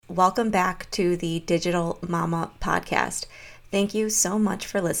welcome back to the Digital Mama podcast. Thank you so much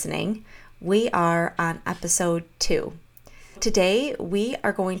for listening. We are on episode 2. Today, we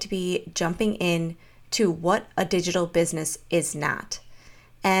are going to be jumping in to what a digital business is not.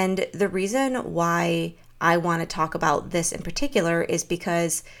 And the reason why I want to talk about this in particular is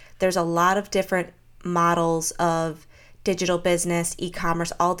because there's a lot of different models of digital business,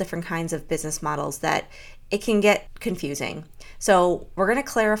 e-commerce, all different kinds of business models that it can get confusing. So we're going to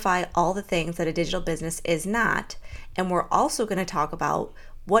clarify all the things that a digital business is not, and we're also going to talk about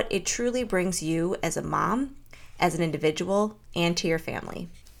what it truly brings you as a mom, as an individual, and to your family.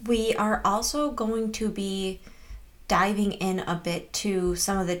 We are also going to be diving in a bit to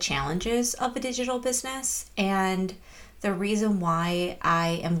some of the challenges of a digital business, and the reason why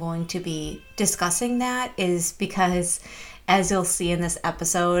I am going to be discussing that is because, as you'll see in this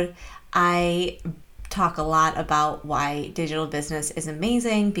episode, I talk a lot about why digital business is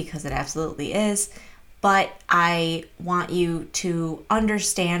amazing, because it absolutely is, but I want you to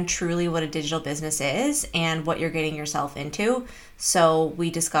understand truly what a digital business is and what you're getting yourself into. So we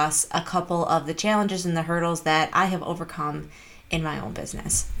discuss a couple of the challenges and the hurdles that I have overcome in my own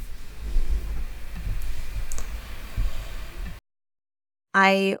business.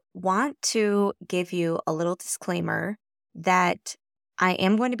 I want to give you a little disclaimer that I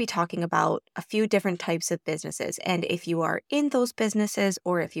am going to be talking about a few different types of businesses. And if you are in those businesses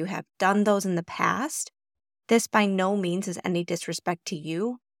or if you have done those in the past, this by no means is any disrespect to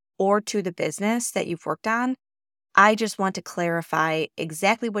you or to the business that you've worked on. I just want to clarify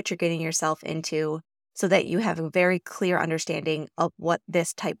exactly what you're getting yourself into so that you have a very clear understanding of what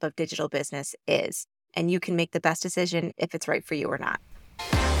this type of digital business is. And you can make the best decision if it's right for you or not.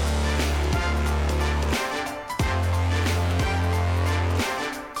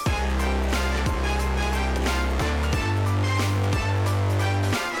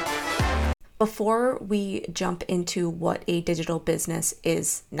 Before we jump into what a digital business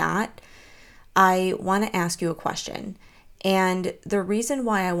is not, I want to ask you a question. And the reason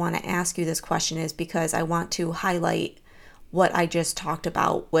why I want to ask you this question is because I want to highlight what I just talked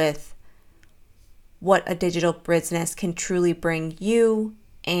about with what a digital business can truly bring you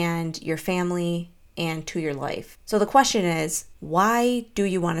and your family and to your life. So the question is, why do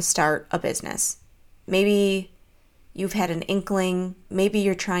you want to start a business? Maybe you've had an inkling, maybe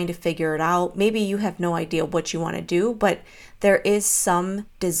you're trying to figure it out, maybe you have no idea what you want to do, but there is some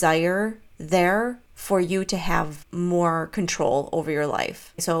desire there for you to have more control over your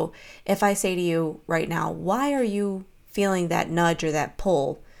life. So if I say to you right now, why are you feeling that nudge or that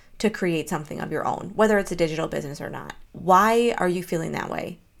pull to create something of your own, whether it's a digital business or not? Why are you feeling that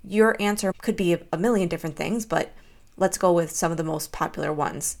way? Your answer could be a million different things, but let's go with some of the most popular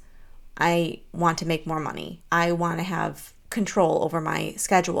ones. I want to make more money. I want to have control over my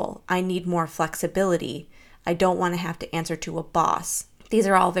schedule. I need more flexibility. I don't want to have to answer to a boss. These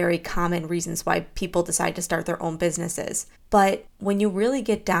are all very common reasons why people decide to start their own businesses. But when you really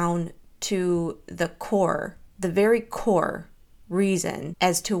get down to the core, the very core reason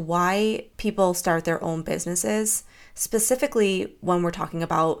as to why people start their own businesses, specifically when we're talking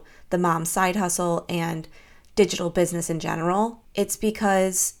about the mom side hustle and digital business in general, it's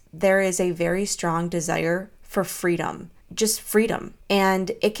because there is a very strong desire for freedom, just freedom.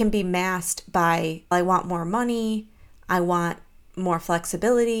 And it can be masked by, I want more money, I want more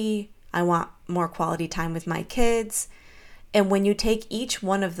flexibility, I want more quality time with my kids. And when you take each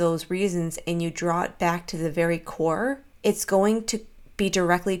one of those reasons and you draw it back to the very core, it's going to be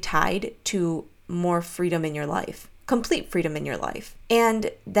directly tied to more freedom in your life, complete freedom in your life.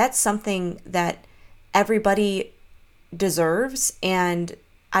 And that's something that everybody deserves, and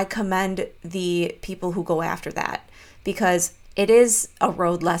I commend the people who go after that, because it is a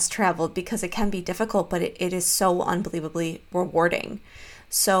road less traveled, because it can be difficult, but it is so unbelievably rewarding.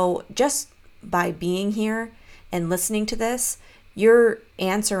 So just by being here and listening to this, you're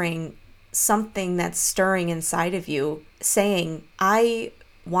answering something that's stirring inside of you, saying, I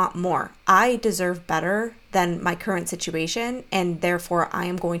want more. I deserve better than my current situation, and therefore I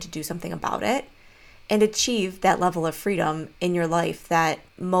am going to do something about it and achieve that level of freedom in your life that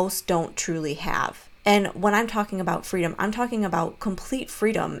most don't truly have. And when I'm talking about freedom, I'm talking about complete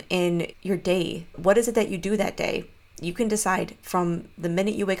freedom in your day. What is it that you do that day? You can decide from the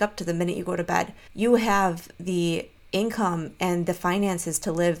minute you wake up to the minute you go to bed. You have the income and the finances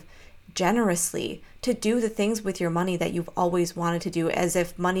to live generously, to do the things with your money that you've always wanted to do, as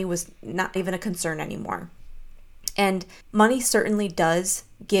if money was not even a concern anymore. And money certainly does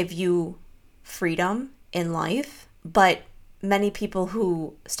give you freedom in life, but many people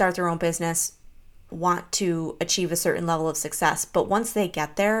who start their own business want to achieve a certain level of success. But once they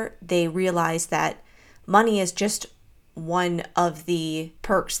get there, they realize that money is just one of the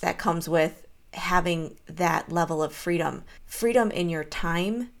perks that comes with having that level of freedom. Freedom in your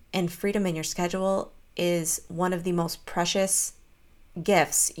time and freedom in your schedule is one of the most precious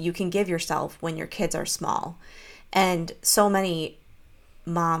gifts you can give yourself when your kids are small. And so many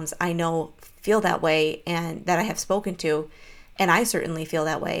moms I know feel that way, and that I have spoken to, and I certainly feel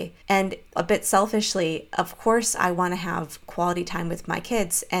that way. And a bit selfishly, of course, I want to have quality time with my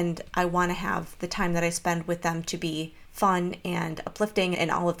kids, and I want to have the time that I spend with them to be fun and uplifting and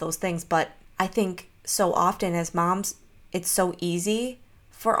all of those things. But I think so often as moms, it's so easy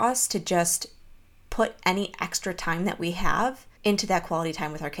for us to just put any extra time that we have into that quality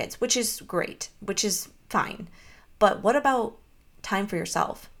time with our kids, which is great, which is fine. But what about time for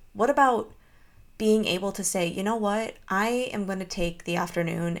yourself? What about being able to say, you know what, I am going to take the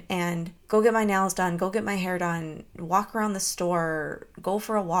afternoon and go get my nails done, go get my hair done, walk around the store, go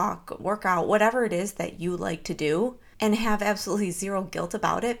for a walk, work out, whatever it is that you like to do, and have absolutely zero guilt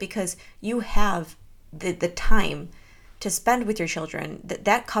about it because you have the time to spend with your children.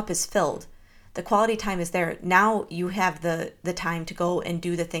 That cup is filled. The quality time is there. Now you have the time to go and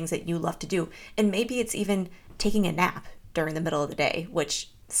do the things that you love to do. And maybe it's even taking a nap during the middle of the day,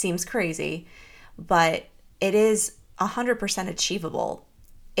 which seems crazy, but it is 100% achievable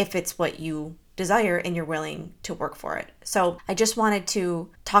if it's what you desire and you're willing to work for it. So I just wanted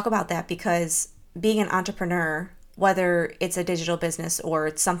to talk about that because being an entrepreneur, whether it's a digital business or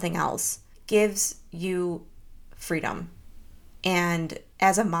it's something else, gives you freedom. And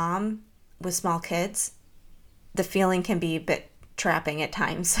as a mom with small kids, the feeling can be a bit trapping at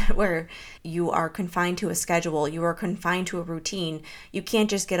times where you are confined to a schedule, you are confined to a routine. You can't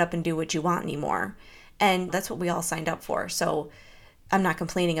just get up and do what you want anymore. And that's what we all signed up for. So I'm not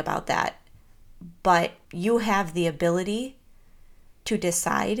complaining about that. But you have the ability to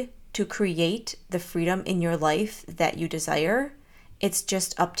decide to create the freedom in your life that you desire. It's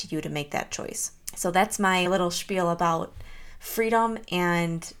just up to you to make that choice. So that's my little spiel about freedom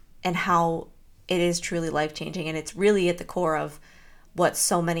and how it is truly life-changing. And it's really at the core of what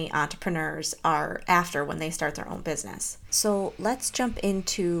so many entrepreneurs are after when they start their own business. So let's jump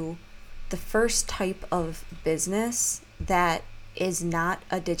into the first type of business that is not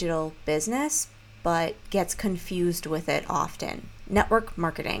a digital business, but gets confused with it often. Network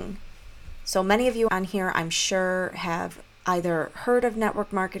marketing. So many of you on here, I'm sure, have either heard of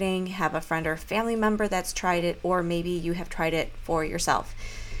network marketing, have a friend or family member that's tried it, or maybe you have tried it for yourself.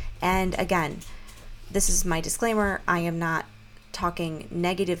 And again, this is my disclaimer. I am not talking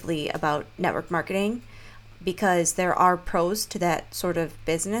negatively about network marketing because there are pros to that sort of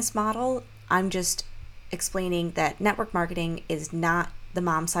business model. I'm just explaining that network marketing is not the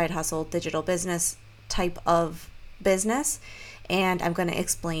mom side hustle digital business type of business, and I'm going to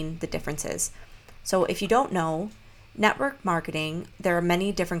explain the differences. So if you don't know, network marketing, there are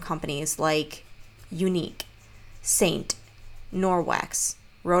many different companies like Unique, Saint, Norwex,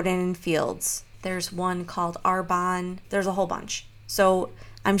 Rodan & Fields. There's one called Arbonne. There's a whole bunch. So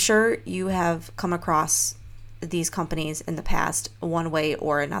I'm sure you have come across these companies in the past one way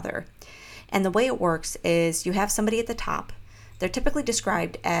or another. And the way it works is you have somebody at the top. They're typically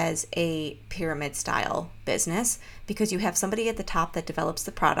described as a pyramid style business because you have somebody at the top that develops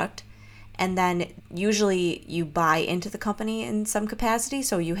the product. And then usually you buy into the company in some capacity.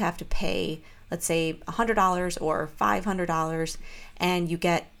 So you have to pay, let's say, $100 or $500, and you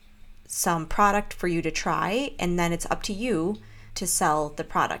get some product for you to try, and then it's up to you to sell the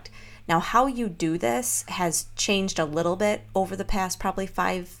product. Now, how you do this has changed a little bit over the past probably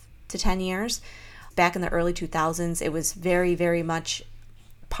 5 to 10 years. Back in the early 2000s, it was very, very much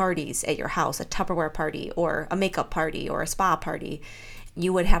parties at your house, a Tupperware party or a makeup party or a spa party.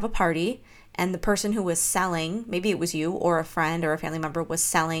 You would have a party, and the person who was selling, maybe it was you or a friend or a family member, was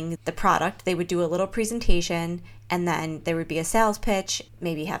selling the product. They would do a little presentation, and then there would be a sales pitch,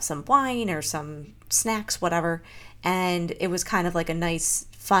 maybe have some wine or some snacks, whatever. And it was kind of like a nice,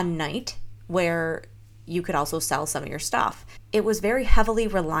 fun night where you could also sell some of your stuff. It was very heavily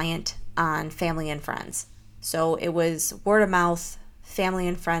reliant on family and friends. So it was word of mouth, family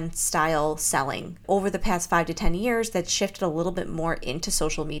and friend style selling. Over the past 5 to 10 years, that shifted a little bit more into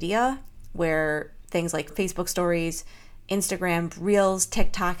social media, where things like Facebook stories, Instagram, Reels,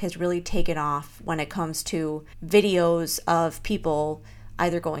 TikTok has really taken off when it comes to videos of people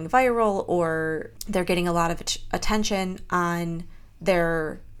either going viral or they're getting a lot of attention on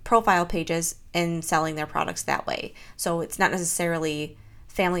their profile pages and selling their products that way. So it's not necessarily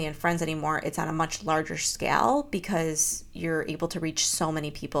family and friends anymore. It's on a much larger scale because you're able to reach so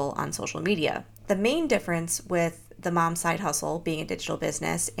many people on social media. The main difference with the mom side hustle being a digital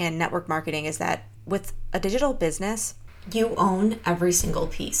business and network marketing is that with a digital business, you own every single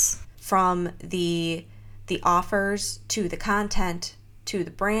piece, from the offers to the content to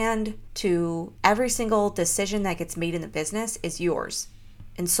the brand to every single decision that gets made in the business is yours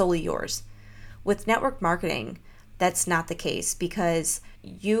and solely yours. With network marketing, that's not the case because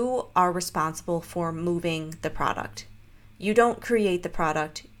you are responsible for moving the product. You don't create the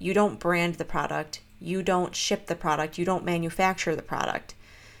product, you don't brand the product, you don't ship the product, you don't manufacture the product.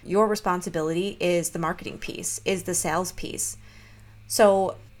 Your responsibility is the marketing piece, is the sales piece.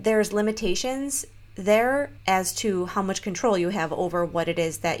 So there's limitations there as to how much control you have over what it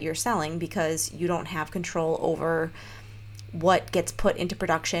is that you're selling because you don't have control over what gets put into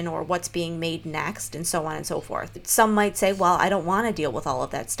production or what's being made next and so on and so forth. Some might say, well, I don't want to deal with all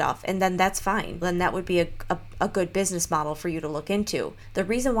of that stuff. And then that's fine. Then that would be a good business model for you to look into. The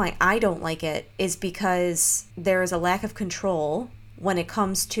reason why I don't like it is because there is a lack of control when it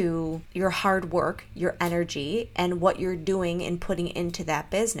comes to your hard work, your energy, and what you're doing and putting into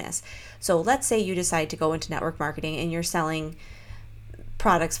that business. So let's say you decide to go into network marketing and you're selling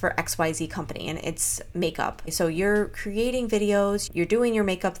products for XYZ company and it's makeup. So you're creating videos, you're doing your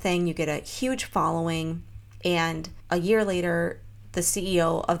makeup thing, you get a huge following, and a year later, the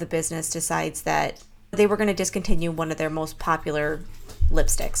CEO of the business decides that they were going to discontinue one of their most popular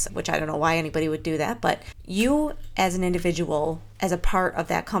lipsticks, which I don't know why anybody would do that, but you as an individual, as a part of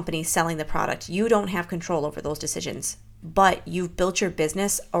that company selling the product, you don't have control over those decisions, but you've built your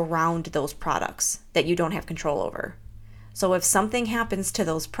business around those products that you don't have control over. So if something happens to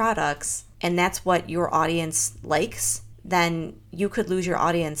those products and that's what your audience likes, then you could lose your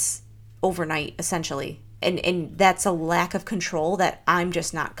audience overnight, essentially. And that's a lack of control that I'm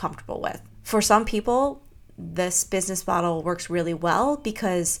just not comfortable with. For some people, this business model works really well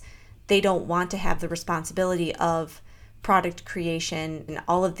because they don't want to have the responsibility of product creation and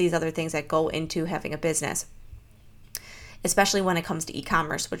all of these other things that go into having a business, especially when it comes to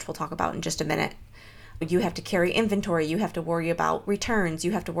e-commerce, which we'll talk about in just a minute. You have to carry inventory, you have to worry about returns,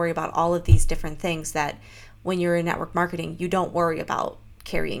 you have to worry about all of these different things that when you're in network marketing, you don't worry about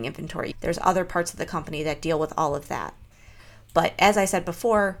carrying inventory. There's other parts of the company that deal with all of that. But as I said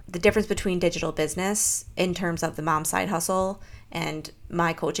before, the difference between digital business in terms of the mom side hustle and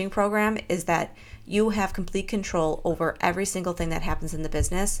my coaching program is that you have complete control over every single thing that happens in the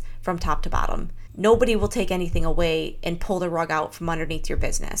business from top to bottom. Nobody will take anything away and pull the rug out from underneath your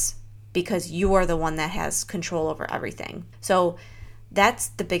business, because you are the one that has control over everything. So that's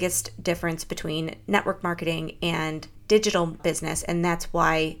the biggest difference between network marketing and digital business, and that's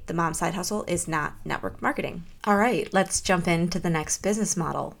why the mom side hustle is not network marketing. All right, let's jump into the next business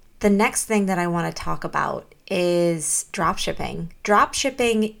model. The next thing that I want to talk about is dropshipping.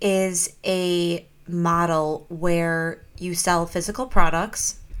 Dropshipping is a model where you sell physical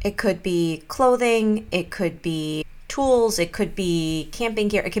products. It could be clothing, it could be tools, it could be camping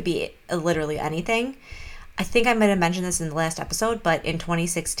gear, it could be literally anything. I think I might have mentioned this in the last episode, but in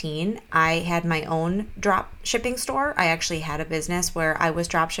 2016, I had my own drop shipping store. I actually had a business where I was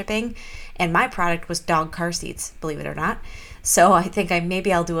drop shipping, and my product was dog car seats, believe it or not. So I think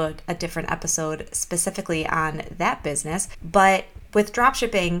maybe I'll do a different episode specifically on that business. But with drop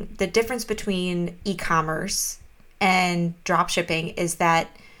shipping, the difference between e-commerce and drop shipping is that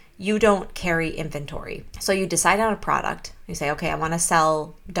you don't carry inventory. So you decide on a product. You say, okay, I want to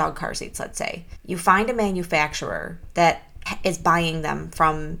sell dog car seats, let's say. You find a manufacturer that is buying them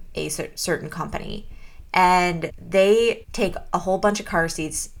from a certain company, and they take a whole bunch of car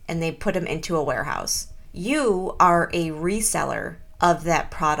seats and they put them into a warehouse. You are a reseller of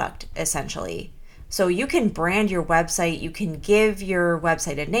that product, essentially. So you can brand your website, you can give your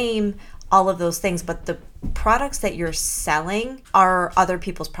website a name, all of those things, but the products that you're selling are other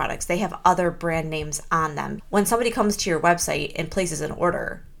people's products. They have other brand names on them. When somebody comes to your website and places an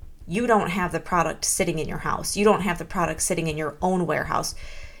order, you don't have the product sitting in your house. You don't have the product sitting in your own warehouse.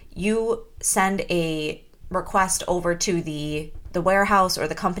 You send a request over to the warehouse or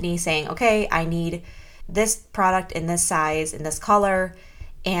the company saying, okay, I need this product in this size, in this color,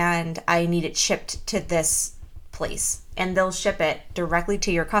 and I need it shipped to this place. And they'll ship it directly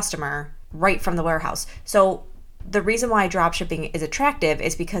to your customer right from the warehouse. So the reason why dropshipping is attractive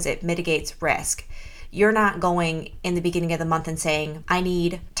is because it mitigates risk. You're not going in the beginning of the month and saying, I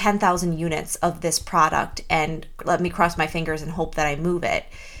need 10,000 units of this product and let me cross my fingers and hope that I move it.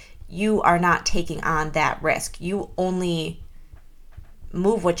 You are not taking on that risk. You only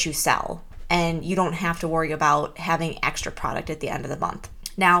move what you sell, and you don't have to worry about having extra product at the end of the month.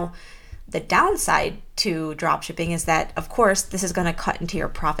 Now, the downside to dropshipping is that, of course, this is going to cut into your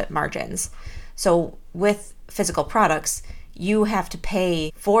profit margins. So with physical products, you have to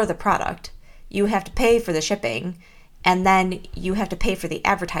pay for the product, you have to pay for the shipping, and then you have to pay for the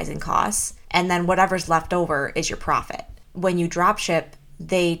advertising costs, and then whatever's left over is your profit. When you drop ship,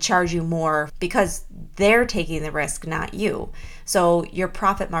 they charge you more because they're taking the risk, not you. So your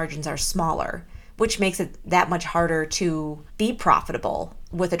profit margins are smaller, which makes it that much harder to be profitable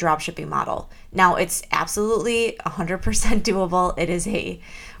with a drop shipping model. Now, it's absolutely 100% doable. It is a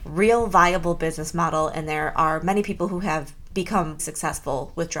real viable business model, and there are many people who have become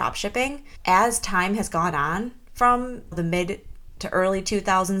successful with drop shipping. As time has gone on, from the mid to early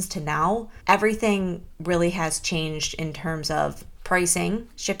 2000s to now, everything really has changed in terms of pricing.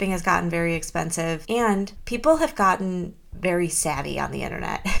 Shipping has gotten very expensive, and people have gotten very savvy on the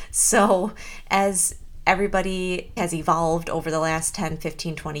internet. So as everybody has evolved over the last 10,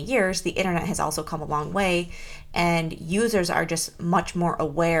 15, 20 years, the internet has also come a long way, and users are just much more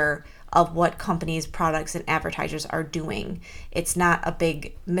aware of what companies, products, and advertisers are doing. It's not a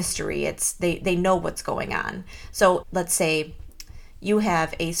big mystery. They know what's going on. So let's say you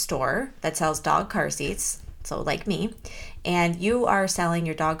have a store that sells dog car seats, so like me, and you are selling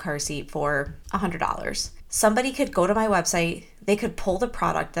your dog car seat for $100. Somebody could go to my website, they could pull the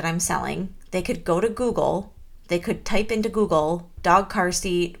product that I'm selling, they could go to Google, they could type into Google dog car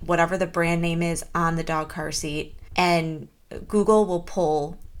seat, whatever the brand name is on the dog car seat, and Google will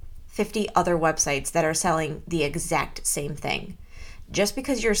pull 50 other websites that are selling the exact same thing. Just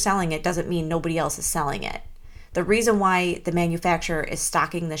because you're selling it doesn't mean nobody else is selling it. The reason why the manufacturer is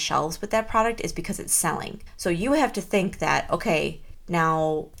stocking the shelves with that product is because it's selling. So you have to think that, okay,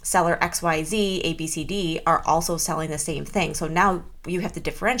 now seller XYZ, ABCD are also selling the same thing. So now you have to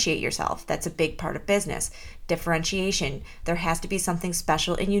differentiate yourself. That's a big part of business. Differentiation. There has to be something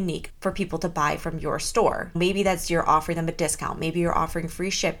special and unique for people to buy from your store. Maybe that's you're offering them a discount. Maybe you're offering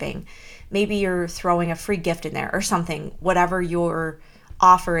free shipping. Maybe you're throwing a free gift in there or something, whatever your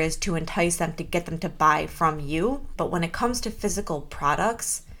offer is to entice them to get them to buy from you. But when it comes to physical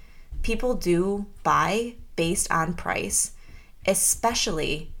products, people do buy based on price,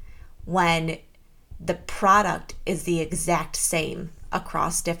 especially when the product is the exact same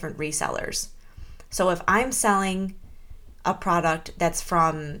across different resellers. So if I'm selling a product that's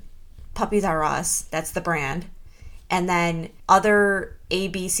from Puppies R Us, that's the brand, and then other A,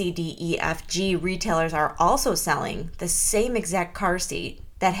 B, C, D, E, F, G retailers are also selling the same exact car seat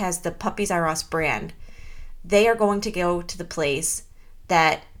that has the Puppies R Us brand, they are going to go to the place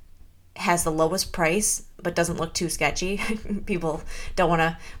that has the lowest price but doesn't look too sketchy. People don't want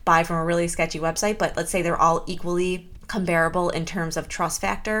to buy from a really sketchy website, but let's say they're all equally comparable in terms of trust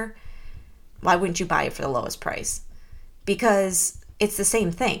factor. Why wouldn't you buy it for the lowest price? Because it's the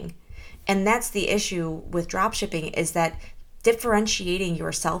same thing. And that's the issue with dropshipping, is that differentiating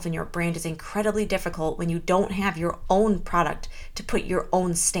yourself and your brand is incredibly difficult when you don't have your own product to put your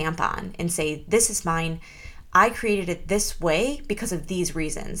own stamp on and say, this is mine. I created it this way because of these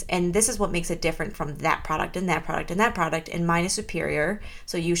reasons. And this is what makes it different from that product and that product and that product. And mine is superior.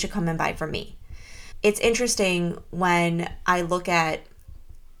 So you should come and buy from me. It's interesting when I look at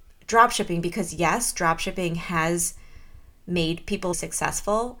dropshipping because yes, dropshipping has made people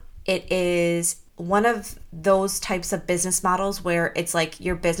successful. It is one of those types of business models where it's like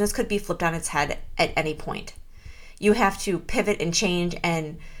your business could be flipped on its head at any point. You have to pivot and change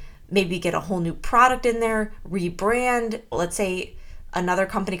and maybe get a whole new product in there, rebrand. Let's say another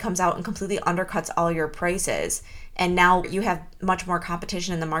company comes out and completely undercuts all your prices, and now you have much more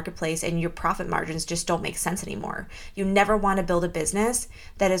competition in the marketplace and your profit margins just don't make sense anymore. You never want to build a business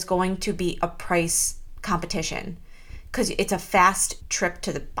that is going to be a price competition, because it's a fast trip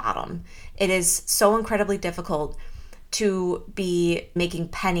to the bottom. It is so incredibly difficult to be making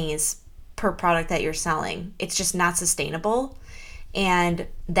pennies per product that you're selling. It's just not sustainable. And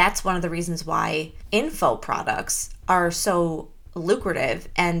that's one of the reasons why info products are so lucrative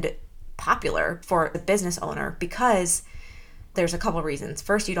and popular for the business owner, because there's a couple of reasons.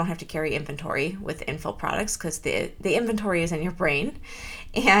 First, you don't have to carry inventory with info products because the inventory is in your brain.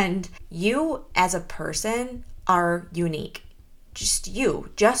 And you as a person are unique. Just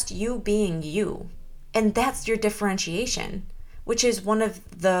you being you. And that's your differentiation, which is one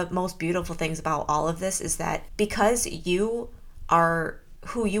of the most beautiful things about all of this, is that because you are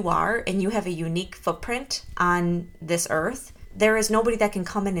who you are and you have a unique footprint on this earth, there is nobody that can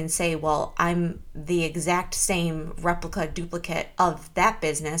come in and say, well, I'm the exact same replica, duplicate of that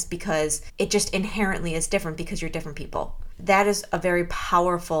business, because it just inherently is different because you're different people. That is a very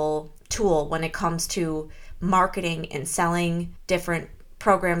powerful tool when it comes to marketing and selling different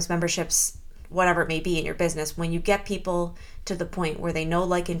programs, memberships, whatever it may be in your business. When you get people to the point where they know,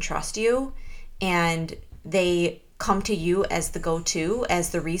 like, and trust you, and they come to you as the go-to,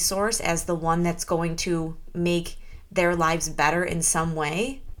 as the resource, as the one that's going to make their lives better in some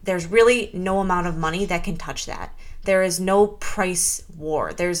way, there's really no amount of money that can touch that. There is no price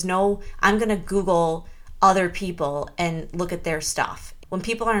war. There's no, I'm going to Google other people and look at their stuff. When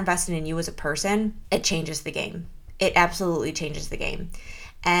people are invested in you as a person, it changes the game. It absolutely changes the game.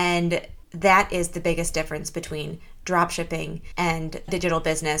 And that is the biggest difference between dropshipping and digital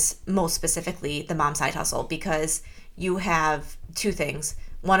business, most specifically the mom side hustle, because you have two things.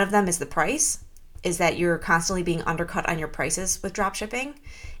 One of them is the price, is that you're constantly being undercut on your prices with dropshipping.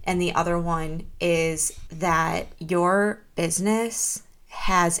 And the other one is that your business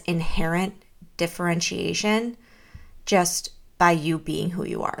has inherent differentiation just by you being who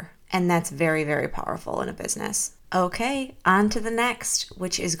you are. And that's very, very powerful in a business. Okay, on to the next,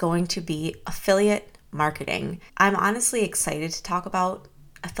 which is going to be affiliate marketing. I'm honestly excited to talk about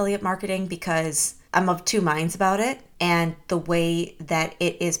affiliate marketing because I'm of two minds about it and the way that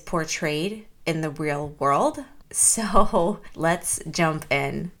it is portrayed in the real world. So let's jump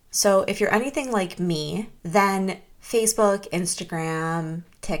in. So if you're anything like me, then Facebook, Instagram,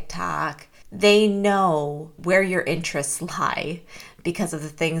 TikTok, they know where your interests lie because of the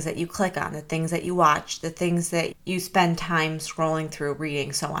things that you click on, the things that you watch, the things that you spend time scrolling through,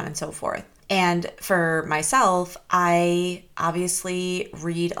 reading, so on and so forth. And for myself, I obviously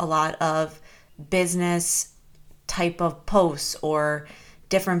read a lot of business type of posts or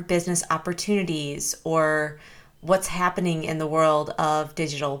different business opportunities or what's happening in the world of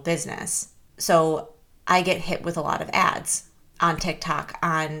digital business. So I get hit with a lot of ads on TikTok,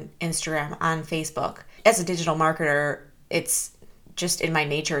 on Instagram, on Facebook. As a digital marketer, it's just in my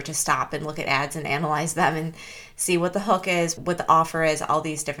nature to stop and look at ads and analyze them and see what the hook is, what the offer is, all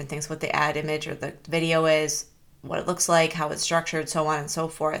these different things, what the ad image or the video is, what it looks like, how it's structured, so on and so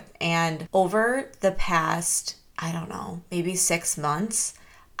forth. And over the past, I don't know, maybe 6 months,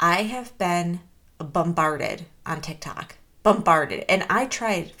 I have been bombarded on TikTok. Bombarded. And I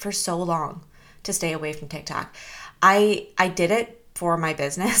tried for so long to stay away from TikTok. I did it for my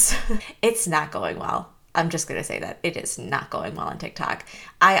business. It's not going well. I'm just going to say that it is not going well on TikTok.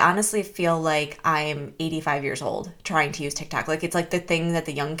 I honestly feel like I'm 85 years old trying to use TikTok. Like it's like the thing that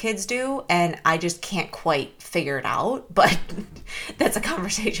the young kids do and I just can't quite figure it out, but that's a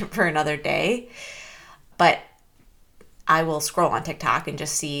conversation for another day. But I will scroll on TikTok and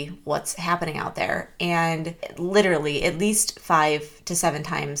just see what's happening out there. And literally at least 5 to 7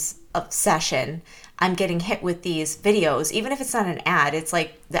 times a session, I'm getting hit with these videos. Even if it's not an ad, it's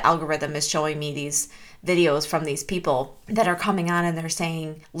like the algorithm is showing me these videos from these people that are coming on and they're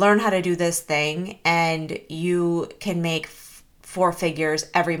saying, learn how to do this thing and you can make 4 figures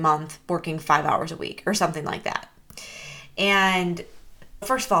every month working 5 hours a week or something like that. And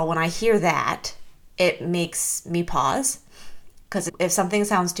first of all, when I hear that, it makes me pause because if something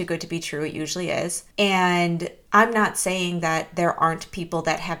sounds too good to be true, it usually is. And I'm not saying that there aren't people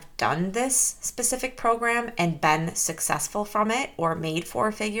that have done this specific program and been successful from it or made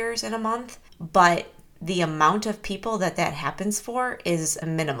 4 figures in a month, but the amount of people that happens for is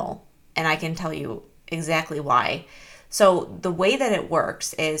minimal. And I can tell you exactly why. So the way that it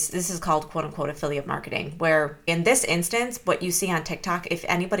works is, this is called quote unquote affiliate marketing, where in this instance, what you see on TikTok, if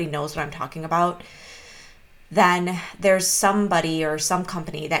anybody knows what I'm talking about, then there's somebody or some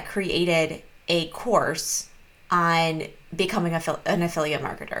company that created a course on becoming an affiliate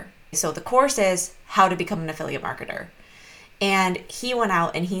marketer. So the course is how to become an affiliate marketer. And he went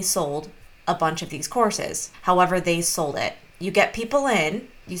out and he sold a bunch of these courses. However, they sold it. You get people in,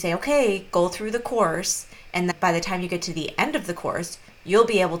 you say, okay, go through the course. And then by the time you get to the end of the course, you'll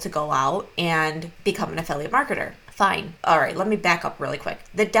be able to go out and become an affiliate marketer. Fine. All right, let me back up really quick.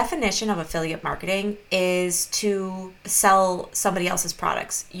 The definition of affiliate marketing is to sell somebody else's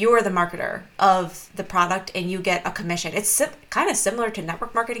products. You are the marketer of the product and you get a commission. It's kind of similar to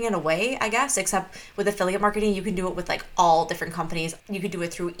network marketing in a way, I guess, except with affiliate marketing, you can do it with like all different companies. You could do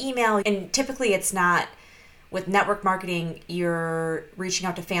it through email, and typically it's not. With network marketing, you're reaching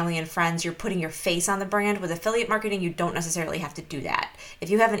out to family and friends. You're putting your face on the brand. With affiliate marketing, you don't necessarily have to do that. If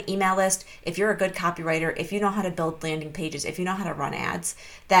you have an email list, if you're a good copywriter, if you know how to build landing pages, if you know how to run ads,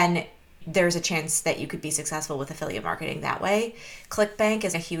 then there's a chance that you could be successful with affiliate marketing that way. ClickBank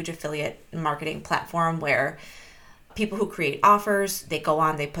is a huge affiliate marketing platform where people who create offers, they go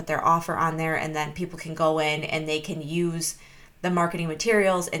on, they put their offer on there, and then people can go in and they can use the marketing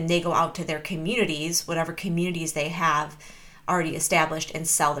materials and they go out to their communities, whatever communities they have already established, and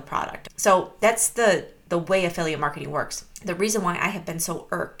sell the product. So that's the way affiliate marketing works. The reason why I have been so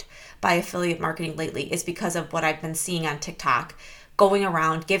irked by affiliate marketing lately is because of what I've been seeing on TikTok going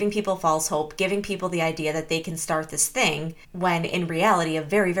around giving people false hope, giving people the idea that they can start this thing when in reality a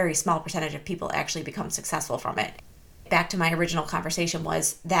very, very small percentage of people actually become successful from it. Back to my original conversation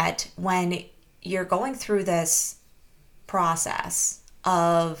was that when you're going through this process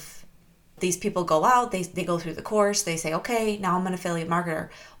of these people go out, they go through the course, they say, okay, now I'm an affiliate marketer.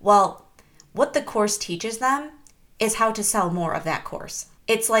 Well, what the course teaches them is how to sell more of that course.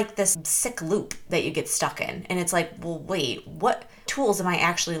 It's like this sick loop that you get stuck in. And it's like, well, wait, what tools am I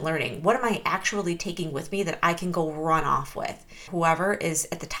actually learning? What am I actually taking with me that I can go run off with? Whoever is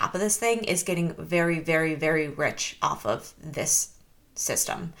at the top of this thing is getting very, very, very rich off of this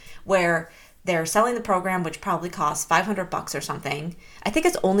system where they're selling the program, which probably costs $500 or something. I think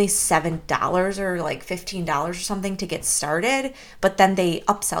it's only $7 or like $15 or something to get started, but then they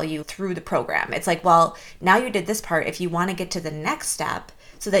upsell you through the program. It's like, well, now you did this part. If you want to get to the next step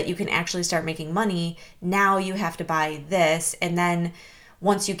so that you can actually start making money, now you have to buy this. And then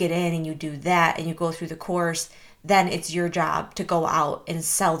once you get in and you do that and you go through the course, then it's your job to go out and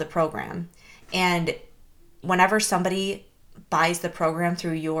sell the program. And whenever somebody buys the program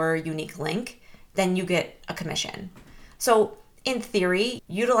through your unique link, then you get a commission. So in theory,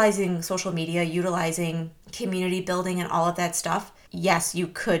 utilizing social media, utilizing community building and all of that stuff, yes, you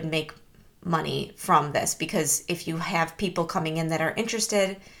could make money from this, because if you have people coming in that are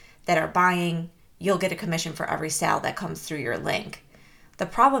interested, that are buying, you'll get a commission for every sale that comes through your link. The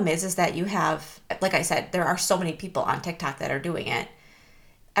problem is that you have, like I said, there are so many people on TikTok that are doing it.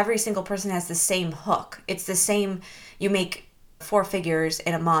 Every single person has the same hook. It's the same, you make 4 figures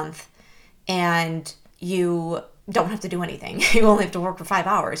in a month and you don't have to do anything. You only have to work for 5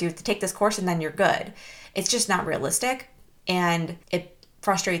 hours. You have to take this course and then you're good. It's just not realistic. And it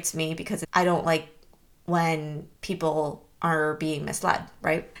frustrates me because I don't like when people are being misled,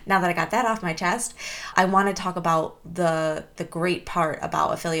 right? Now that I got that off my chest, I want to talk about the great part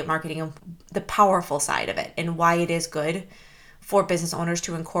about affiliate marketing and the powerful side of it and why it is good for business owners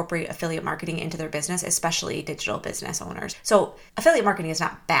to incorporate affiliate marketing into their business, especially digital business owners. So affiliate marketing is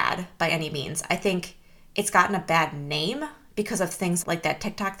not bad by any means. I think it's gotten a bad name because of things like that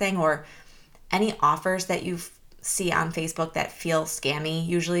TikTok thing or any offers that you see on Facebook that feel scammy.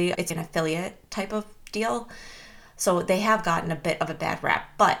 Usually it's an affiliate type of deal. So they have gotten a bit of a bad rap,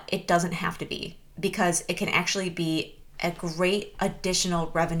 but it doesn't have to be, because it can actually be a great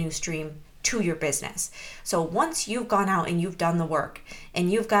additional revenue stream to your business. So once you've gone out and you've done the work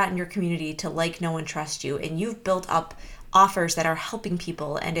and you've gotten your community to like, know, and trust you, and you've built up offers that are helping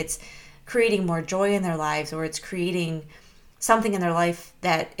people and it's creating more joy in their lives, or it's creating something in their life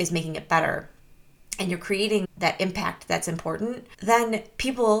that is making it better, and you're creating that impact that's important, then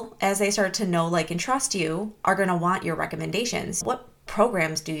people, as they start to know, like, and trust you, are going to want your recommendations. What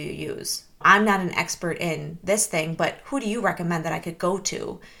programs do you use? I'm not an expert in this thing, but who do you recommend that I could go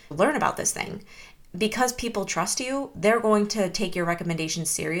to learn about this thing? Because people trust you, they're going to take your recommendations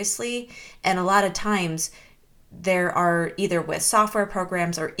seriously. And a lot of times there are either with software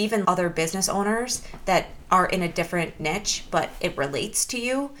programs or even other business owners that are in a different niche, but it relates to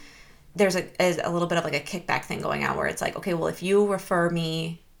you. There's a little bit of like a kickback thing going on where it's like, okay, well, if you refer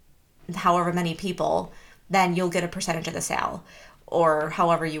me however many people, then you'll get a percentage of the sale, or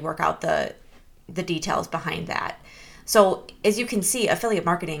however you work out the details behind that. So as you can see, affiliate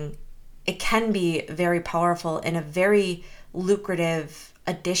marketing, it can be very powerful and a very lucrative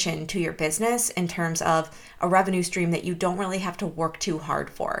addition to your business in terms of a revenue stream that you don't really have to work too hard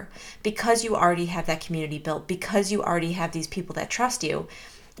for, because you already have that community built, because you already have these people that trust you.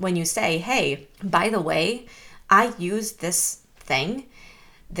 When you say, hey, by the way, I use this thing,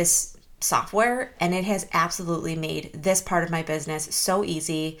 this software, and it has absolutely made this part of my business so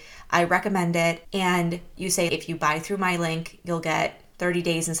easy. I recommend it. And you say, if you buy through my link, you'll get 30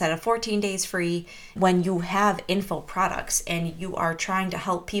 days instead of 14 days free. When you have info products and you are trying to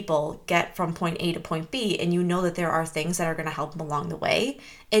help people get from point A to point B, and you know that there are things that are going to help them along the way,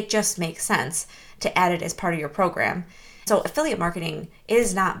 it just makes sense to add it as part of your program. So affiliate marketing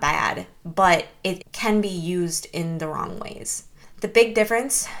is not bad, but it can be used in the wrong ways. The big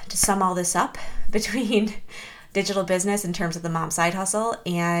difference, to sum all this up, between digital business in terms of the mom side hustle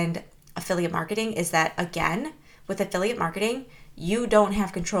and affiliate marketing is that, again, with affiliate marketing, you don't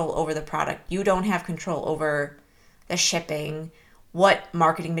have control over the product. You don't have control over the shipping, what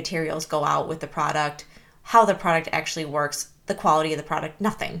marketing materials go out with the product, how the product actually works, the quality of the product,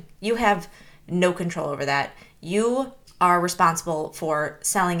 nothing. You have no control over that. You are responsible for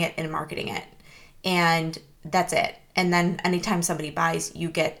selling it and marketing it. And that's it. And then anytime somebody buys, you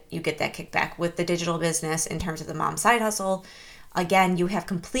get that kickback. With the digital business in terms of the mom side hustle, again, you have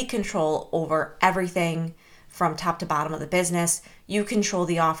complete control over everything from top to bottom of the business. You control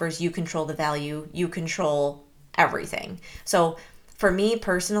the offers, you control the value, you control everything. So for me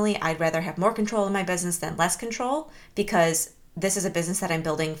personally, I'd rather have more control in my business than less control, because this is a business that I'm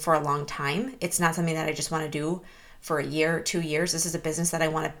building for a long time. It's not something that I just want to do for a year, 2 years. This is a business that I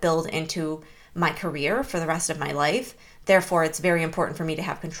want to build into my career for the rest of my life. Therefore, it's very important for me to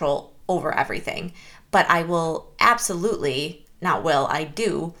have control over everything. But I will absolutely, I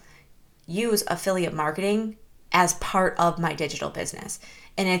do use affiliate marketing as part of my digital business.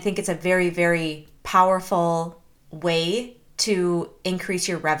 And I think it's a very, very powerful way to increase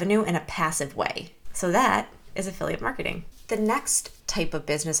your revenue in a passive way. So that is affiliate marketing. The next type of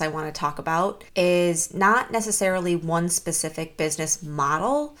business I want to talk about is not necessarily one specific business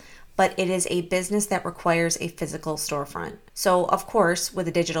model, but it is a business that requires a physical storefront. So of course, with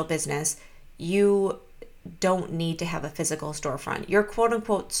a digital business, you don't need to have a physical storefront. Your quote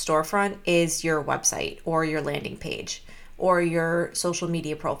unquote storefront is your website or your landing page or your social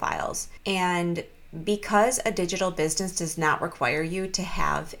media profiles. And because a digital business does not require you to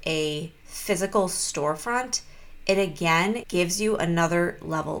have a physical storefront, it again gives you another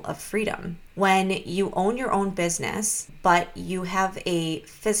level of freedom. When you own your own business, but you have a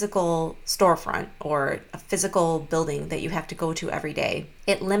physical storefront or a physical building that you have to go to every day,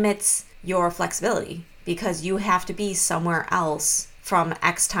 it limits your flexibility because you have to be somewhere else from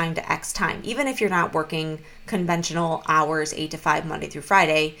X time to X time. Even if you're not working conventional hours, 8 to 5, Monday through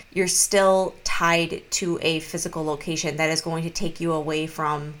Friday, you're still tied to a physical location that is going to take you away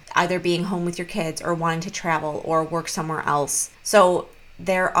from either being home with your kids or wanting to travel or work somewhere else. So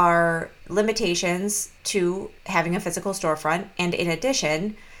there are limitations to having a physical storefront. And in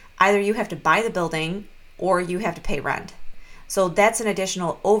addition, either you have to buy the building or you have to pay rent. So that's an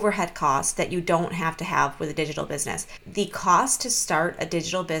additional overhead cost that you don't have to have with a digital business. The cost to start a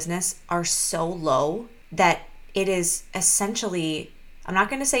digital business are so low that it is essentially, I'm not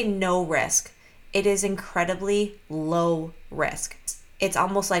going to say no risk, it is incredibly low risk. It's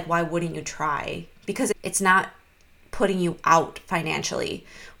almost like, why wouldn't you try? Because it's not putting you out financially.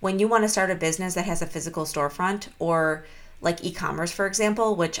 When you want to start a business that has a physical storefront, or like e-commerce, for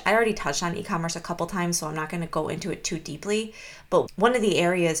example, which I already touched on e-commerce a couple times, so I'm not going to go into it too deeply. But one of the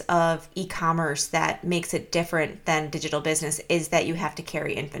areas of e-commerce that makes it different than digital business is that you have to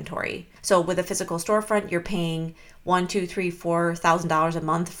carry inventory. So with a physical storefront, you're paying $1,000, $2,000, $3,000, $4,000 a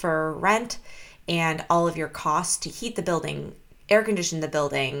month for rent and all of your costs to heat the building, air condition the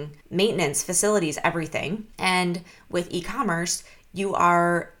building, maintenance, facilities, everything. And with e-commerce, you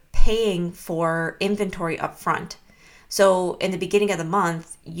are paying for inventory up front. So in the beginning of the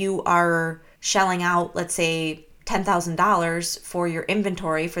month, you are shelling out, let's say, $10,000 for your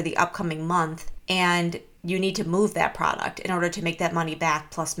inventory for the upcoming month, and you need to move that product in order to make that money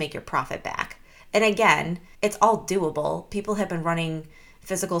back plus make your profit back. And again, it's all doable. People have been running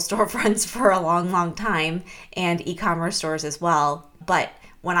physical storefronts for a long, long time, and e-commerce stores as well. But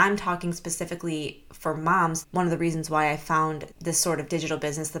when I'm talking specifically for moms, one of the reasons why I found this sort of digital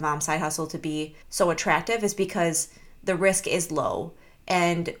business, the mom side hustle, to be so attractive is because the risk is low.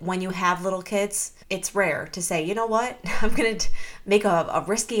 And when you have little kids, it's rare to say, you know what, I'm going to make a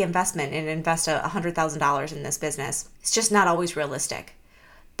risky investment and invest $100,000 in this business. It's just not always realistic.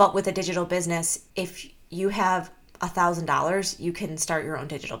 But with a digital business, if you have $1,000, you can start your own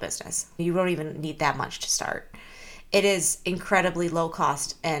digital business. You don't even need that much to start. It is incredibly low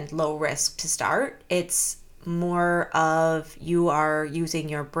cost and low risk to start. It's more of you are using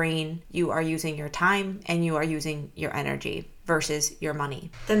your brain, you are using your time, and you are using your energy versus your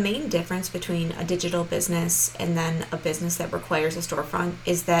money. The main difference between a digital business and then a business that requires a storefront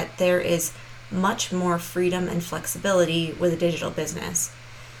is that there is much more freedom and flexibility with a digital business.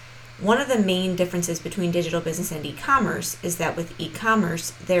 One of the main differences between digital business and e-commerce is that with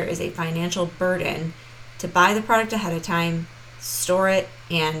e-commerce, there is a financial burden to buy the product ahead of time, store it,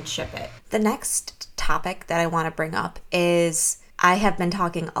 and ship it. The next topic that I want to bring up is I have been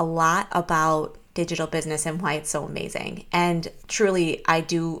talking a lot about digital business and why it's so amazing. And truly, I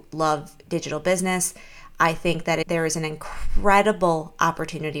do love digital business. I think that there is an incredible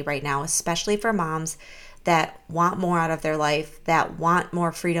opportunity right now, especially for moms that want more out of their life, that want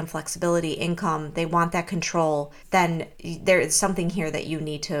more freedom, flexibility, income, they want that control. Then there is something here that you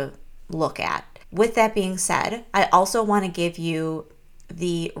need to look at. With that being said, I also want to give you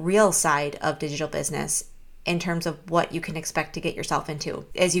the real side of digital business in terms of what you can expect to get yourself into.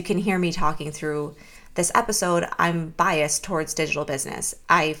 As you can hear me talking through this episode, I'm biased towards digital business.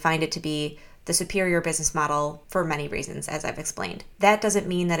 I find it to be the superior business model for many reasons, as I've explained. That doesn't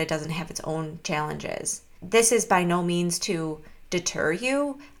mean that it doesn't have its own challenges. This is by no means to deter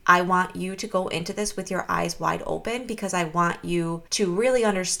you. I want you to go into this with your eyes wide open because I want you to really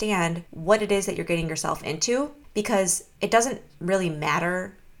understand what it is that you're getting yourself into, because it doesn't really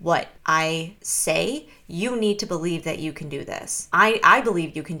matter what I say. You need to believe that you can do this. I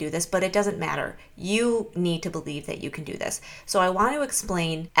believe you can do this, but it doesn't matter. You need to believe that you can do this. So I want to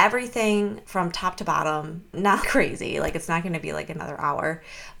explain everything from top to bottom, not crazy, like it's not going to be like another hour,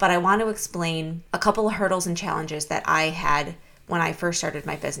 but I want to explain a couple of hurdles and challenges that I had when I first started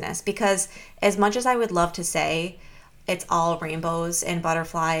my business. Because as much as I would love to say it's all rainbows and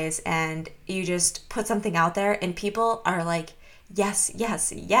butterflies and you just put something out there and people are like, yes,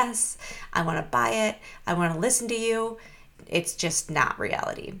 yes, yes, I want to buy it, I want to listen to you, it's just not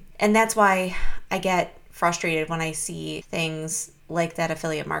reality. And that's why I get frustrated when I see things like that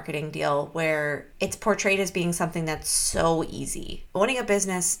affiliate marketing deal where it's portrayed as being something that's so easy. Owning a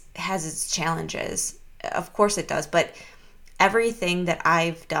business has its challenges. Of course it does, but everything that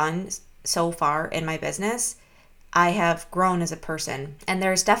I've done so far in my business, I have grown as a person. And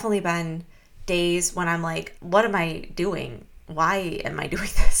there's definitely been days when I'm like, what am I doing? Why am I doing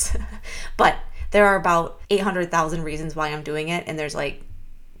this? But there are about 800,000 reasons why I'm doing it, and there's like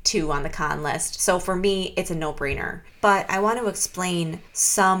 2 on the con list. So for me, it's a no-brainer. But I want to explain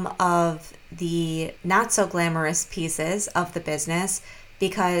some of the not so glamorous pieces of the business,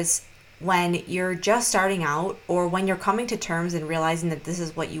 because when you're just starting out or when you're coming to terms and realizing that this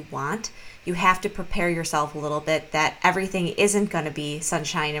is what you want, you have to prepare yourself a little bit that everything isn't going to be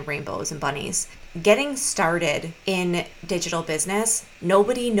sunshine and rainbows and bunnies. Getting started in digital business,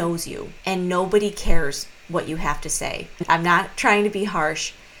 nobody knows you and nobody cares what you have to say. I'm not trying to be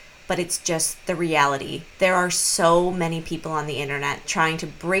harsh, but it's just the reality. There are so many people on the internet trying to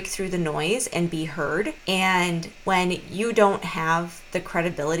break through the noise and be heard. And when you don't have the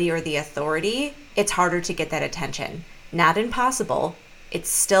credibility or the authority, it's harder to get that attention. Not impossible. It's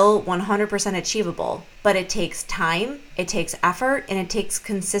still 100% achievable, but it takes time, it takes effort, and it takes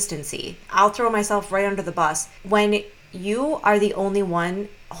consistency. I'll throw myself right under the bus. When you are the only one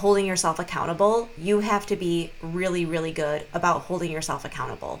holding yourself accountable, you have to be really, really good about holding yourself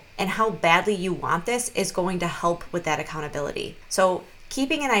accountable. And how badly you want this is going to help with that accountability. So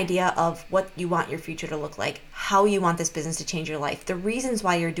keeping an idea of what you want your future to look like, how you want this business to change your life, the reasons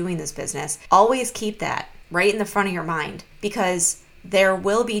why you're doing this business, always keep that right in the front of your mind, because there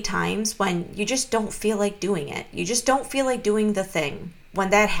will be times when you just don't feel like doing it. You just don't feel like doing the thing.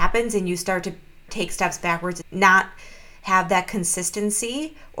 When that happens and you start to take steps backwards, not have that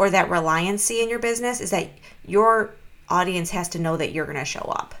consistency or that reliancy in your business, is that your audience has to know that you're going to show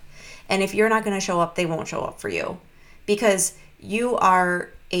up. And if you're not going to show up, they won't show up for you, because you are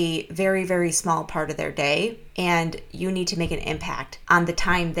a very, very small part of their day and you need to make an impact on the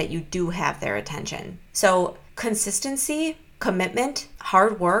time that you do have their attention. So consistency, commitment,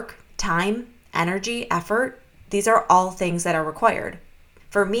 hard work, time, energy, effort, these are all things that are required.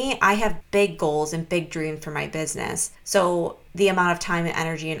 For me, I have big goals and big dreams for my business. So the amount of time and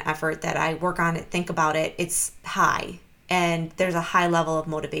energy and effort that I work on it, think about it, it's high. And there's a high level of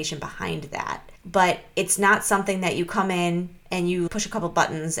motivation behind that. But it's not something that you come in and you push a couple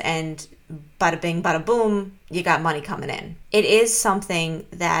buttons and bada bing, bada boom, you got money coming in. It is something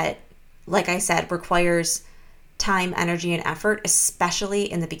that, like I said, requires time, energy, and effort,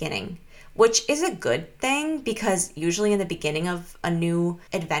 especially in the beginning, which is a good thing, because usually in the beginning of a new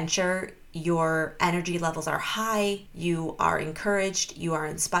adventure, your energy levels are high, you are encouraged, you are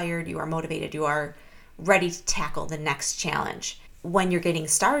inspired, you are motivated, you are ready to tackle the next challenge. When you're getting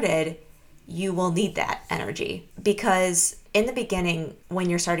started, you will need that energy, because in the beginning, when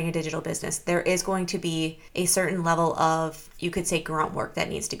you're starting a digital business, there is going to be a certain level of, you could say, grunt work that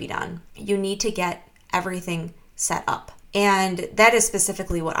needs to be done. You need to get everything set up. And that is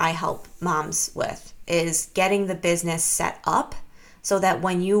specifically what I help moms with, is getting the business set up so that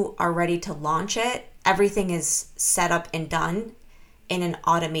when you are ready to launch it, everything is set up and done in an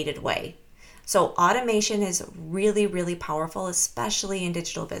automated way. So automation is really, really powerful, especially in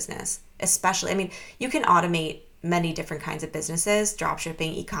digital business. You can automate many different kinds of businesses,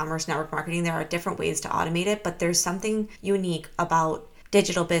 dropshipping, e-commerce, network marketing. There are different ways to automate it, but there's something unique about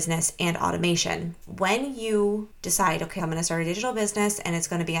digital business and automation. When you decide, okay, I'm going to start a digital business and it's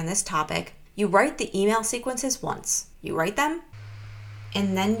going to be on this topic, you write the email sequences once. You write them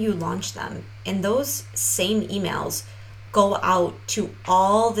and then you launch them. And those same emails go out to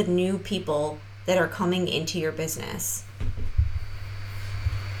all the new people that are coming into your business.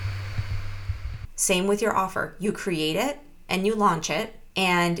 Same with your offer. You create it and you launch it,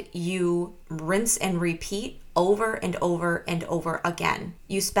 and you rinse and repeat over and over and over again.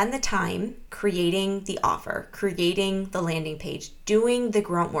 You spend the time creating the offer, creating the landing page, doing the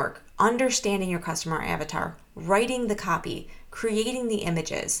grunt work, understanding your customer avatar, writing the copy, creating the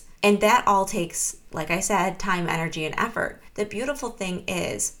images. And that all takes, like I said, time, energy, and effort. The beautiful thing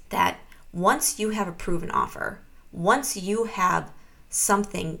is that once you have a proven offer, once you have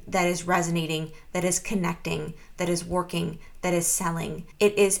something that is resonating, that is connecting, that is working, that is selling,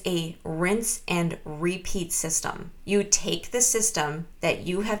 it is a rinse and repeat system. You take the system that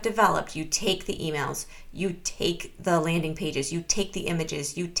you have developed, you take the emails, you take the landing pages, you take the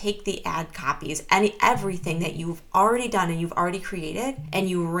images, you take the ad copies, and everything that you've already done and you've already created, and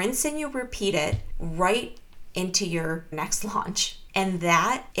you rinse and you repeat it right into your next launch. And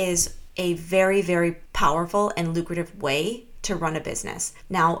that is a very, very powerful and lucrative way to run a business.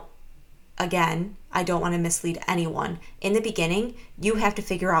 Now, again, I don't want to mislead anyone. In the beginning, you have to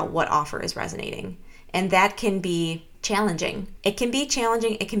figure out what offer is resonating. And that can be challenging. It can be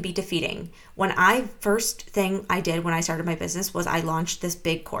challenging. It can be defeating. First thing I did when I started my business was I launched this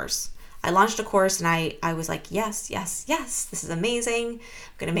big course. I launched a course and I was like, yes, this is amazing.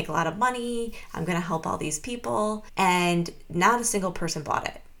 I'm going to make a lot of money. I'm going to help all these people. And not a single person bought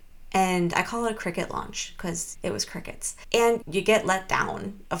it. And I call it a cricket launch because it was crickets. And you get let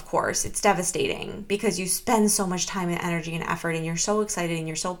down, of course. It's devastating because you spend so much time and energy and effort and you're so excited and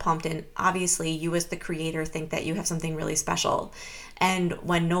you're so pumped. And obviously you as the creator think that you have something really special. And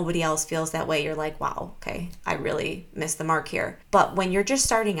when nobody else feels that way, you're like, wow, okay, I really missed the mark here. But when you're just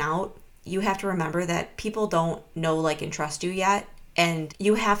starting out, you have to remember that people don't know, like, and trust you yet. And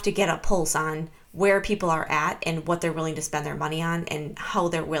you have to get a pulse on where people are at and what they're willing to spend their money on and how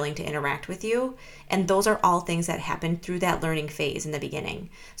they're willing to interact with you. And those are all things that happen through that learning phase in the beginning.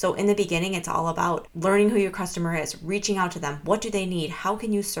 So in the beginning, it's all about learning who your customer is, reaching out to them. What do they need? How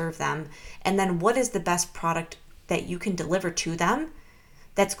can you serve them? And then what is the best product that you can deliver to them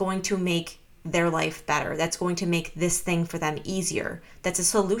that's going to make their life better, that's going to make this thing for them easier, that's a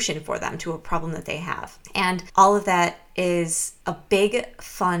solution for them to a problem that they have. And all of that is a big,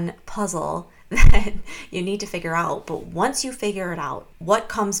 fun puzzle that you need to figure out. But once you figure it out, what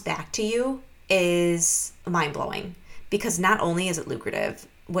comes back to you is mind-blowing, because not only is it lucrative,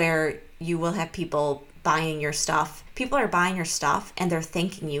 where you will have people buying your stuff, people are buying your stuff and they're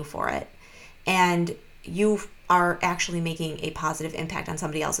thanking you for it. And you are actually making a positive impact on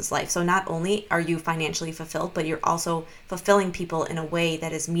somebody else's life. So not only are you financially fulfilled, but you're also fulfilling people in a way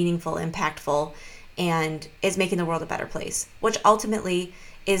that is meaningful, impactful, and is making the world a better place, which ultimately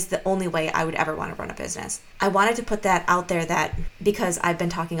is the only way I would ever want to run a business. I wanted to put that out there, that because I've been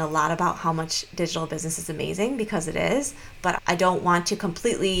talking a lot about how much digital business is amazing, because it is, but I don't want to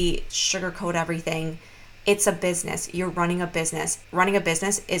completely sugarcoat everything. It's a business. You're running a business. Running a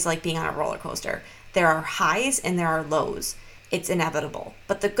business is like being on a roller coaster. There are highs and there are lows. It's inevitable.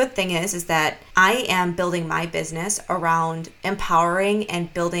 But the good thing is that I am building my business around empowering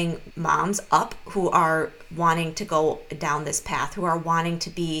and building moms up who are wanting to go down this path, who are wanting to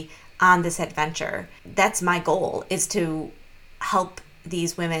be on this adventure. That's my goal, is to help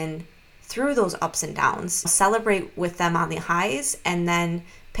these women through those ups and downs, celebrate with them on the highs, and then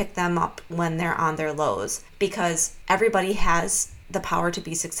pick them up when they're on their lows, because everybody has the power to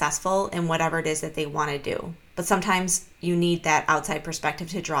be successful in whatever it is that they want to do. But sometimes you need that outside perspective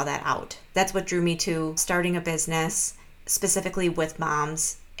to draw that out. That's what drew me to starting a business specifically with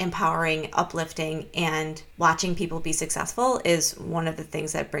moms, empowering, uplifting, and watching people be successful is one of the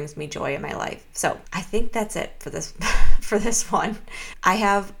things that brings me joy in my life. So I think that's it for this for this one. I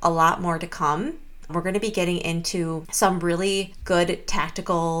have a lot more to come. We're going to be getting into some really good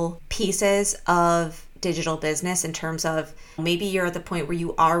tactical pieces of digital business, in terms of maybe you're at the point where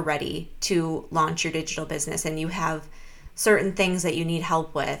you are ready to launch your digital business and you have certain things that you need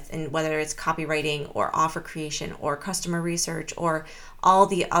help with, and whether it's copywriting or offer creation or customer research or all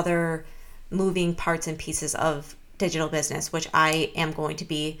the other moving parts and pieces of digital business, which I am going to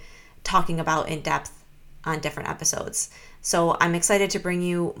be talking about in depth on different episodes. So I'm excited to bring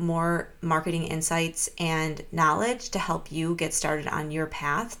you more marketing insights and knowledge to help you get started on your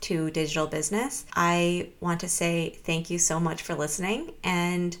path to digital business. I want to say thank you so much for listening.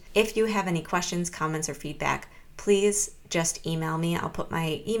 And if you have any questions, comments, or feedback, please just email me. I'll put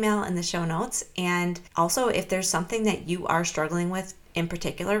my email in the show notes. And also, if there's something that you are struggling with in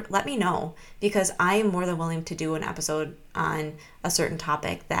particular, let me know, because I am more than willing to do an episode on a certain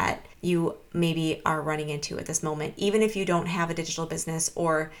topic that you maybe are running into at this moment, even if you don't have a digital business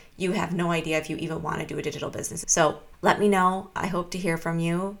or you have no idea if you even want to do a digital business. So let me know. I hope to hear from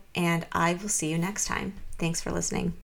you, and I will see you next time. Thanks for listening.